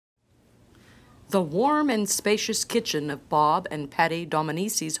The warm and spacious kitchen of Bob and Patti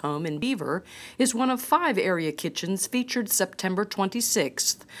Dominici's home in Beaver is one of 5 area kitchens featured September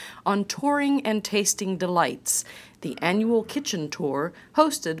 26th on Touring and Tasting Delights, the annual kitchen tour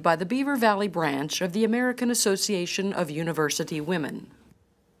hosted by the Beaver Valley branch of the American Association of University Women.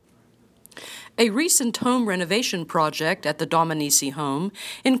 A recent home renovation project at the Dominici home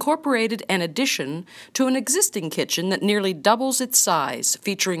incorporated an addition to an existing kitchen that nearly doubles its size,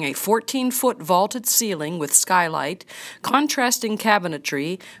 featuring a 14-foot vaulted ceiling with skylight, contrasting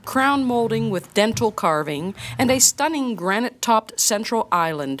cabinetry, crown molding with dental carving, and a stunning granite-topped central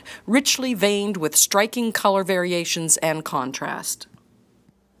island, richly veined with striking color variations and contrast.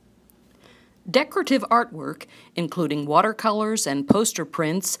 Decorative artwork, including watercolors and poster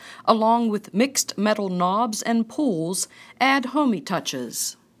prints, along with mixed metal knobs and pulls, add homey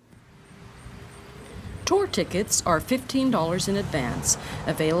touches. Tour tickets are $15 in advance,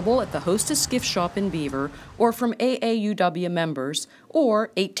 available at the Hostess Gift Shop in Beaver or from AAUW members, or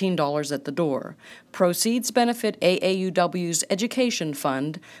 $18 at the door. Proceeds benefit AAUW's Education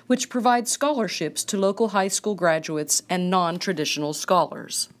Fund, which provides scholarships to local high school graduates and non-traditional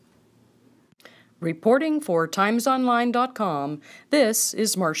scholars. Reporting for TimesOnline.com, this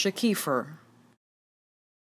is Marcia Kiefer.